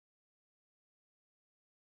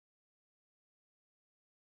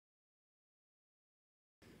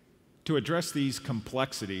To address these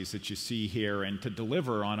complexities that you see here and to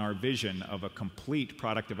deliver on our vision of a complete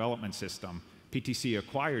product development system, PTC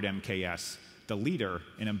acquired MKS, the leader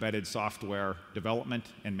in embedded software development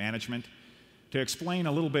and management. To explain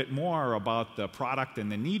a little bit more about the product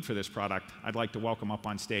and the need for this product, I'd like to welcome up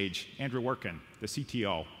on stage Andrew Wertkin, the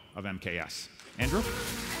CTO of MKS. Andrew?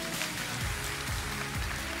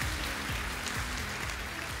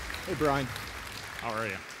 Hey, Brian. How are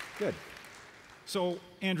you? Good. So,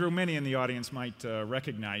 Andrew, many in the audience might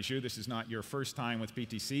recognize you. This is not your first time with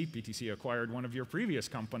PTC. PTC acquired one of your previous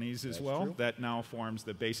companies as well. True. That now forms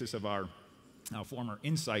the basis of our former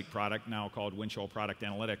Insight product, now called Windchill Product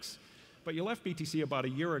Analytics. But you left PTC about a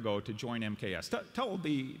year ago to join MKS.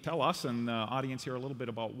 Tell us and the audience here a little bit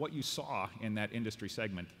about what you saw in that industry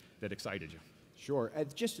segment that excited you. Sure.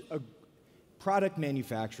 Product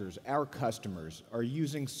manufacturers, our customers, are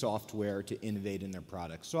using software to innovate in their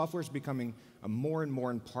products. Software is becoming a more and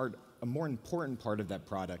more important part of that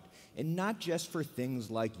product, and not just for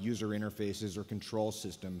things like user interfaces or control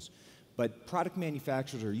systems, but product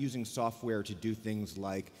manufacturers are using software to do things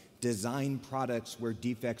like design products where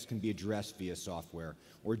defects can be addressed via software,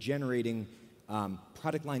 or generating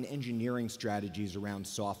product line engineering strategies around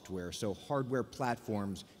software, so hardware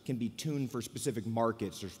platforms can be tuned for specific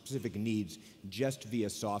markets or specific needs just via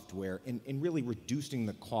software, and really reducing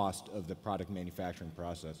the cost of the product manufacturing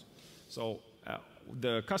process. So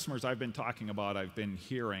the customers I've been talking about, I've been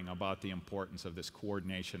hearing about the importance of this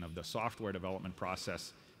coordination of the software development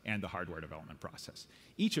process and the hardware development process.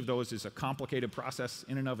 Each of those is a complicated process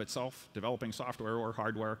in and of itself, developing software or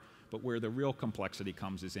hardware, but where the real complexity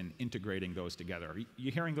comes is in integrating those together. Are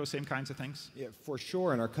you hearing those same kinds of things? Yeah, for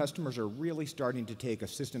sure, and our customers are really starting to take a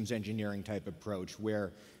systems engineering type approach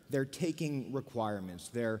where they're taking requirements,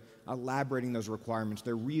 they're elaborating those requirements,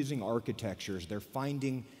 they're reusing architectures, they're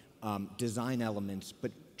finding design elements,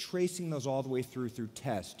 but tracing those all the way through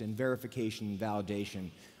test and verification and validation,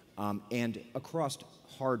 and across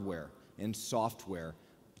hardware and software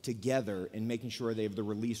together, and making sure they have the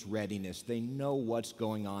release readiness. They know what's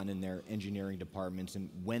going on in their engineering departments and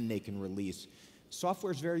when they can release.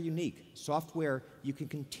 Software is very unique. Software, you can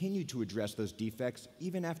continue to address those defects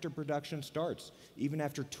even after production starts, even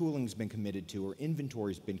after tooling's been committed to or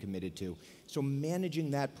inventory's been committed to. So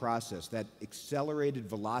managing that process, that accelerated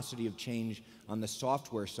velocity of change on the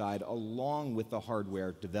software side, along with the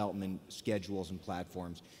hardware development schedules and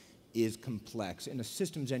platforms, is complex, and a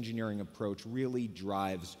systems engineering approach really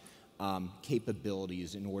drives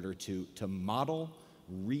capabilities in order to model,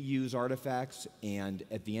 reuse artifacts, and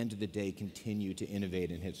at the end of the day continue to innovate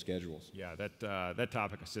and hit schedules. Yeah, that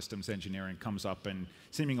topic of systems engineering comes up in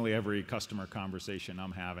seemingly every customer conversation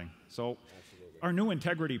I'm having. So absolutely. Our new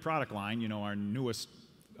Integrity product line, you know, our newest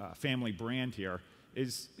family brand here,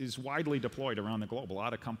 is widely deployed around the globe. A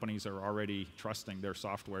lot of companies are already trusting their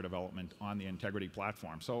software development on the Integrity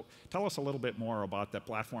platform. So tell us a little bit more about that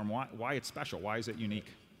platform, why it's special, why is it unique?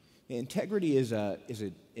 Integrity is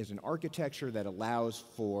an architecture that allows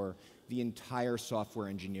for the entire software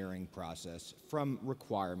engineering process, from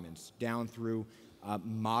requirements down through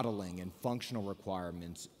modeling and functional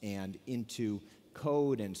requirements, and into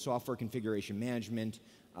code and software configuration management,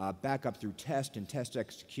 back up through test and test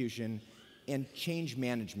execution, and change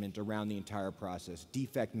management around the entire process,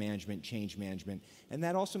 defect management, change management. And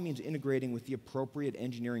that also means integrating with the appropriate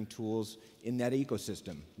engineering tools in that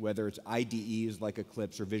ecosystem, whether it's IDEs like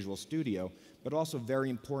Eclipse or Visual Studio, but also very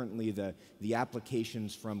importantly the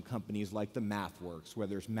applications from companies like the MathWorks,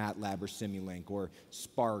 whether it's MATLAB or Simulink or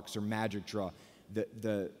Sparks or Magic Draw.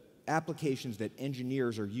 The applications that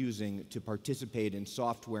engineers are using to participate in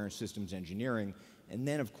software and systems engineering, and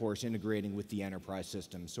then, of course, integrating with the enterprise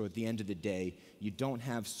system. So at the end of the day, you don't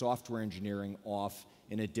have software engineering off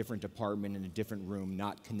in a different department, in a different room,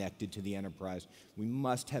 not connected to the enterprise. We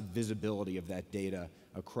must have visibility of that data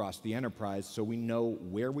across the enterprise so we know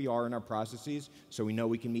where we are in our processes, so we know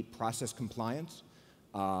we can meet process compliance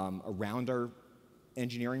around our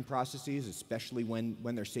engineering processes, especially when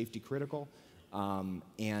they're safety critical. And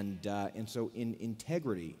so in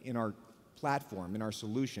Integrity, in our platform, in our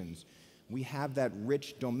solutions, we have that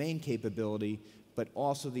rich domain capability, but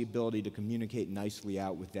also the ability to communicate nicely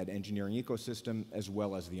out with that engineering ecosystem as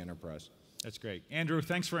well as the enterprise. That's great. Andrew,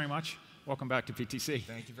 thanks very much. Welcome back to PTC.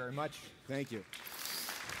 Thank you very much. Thank you.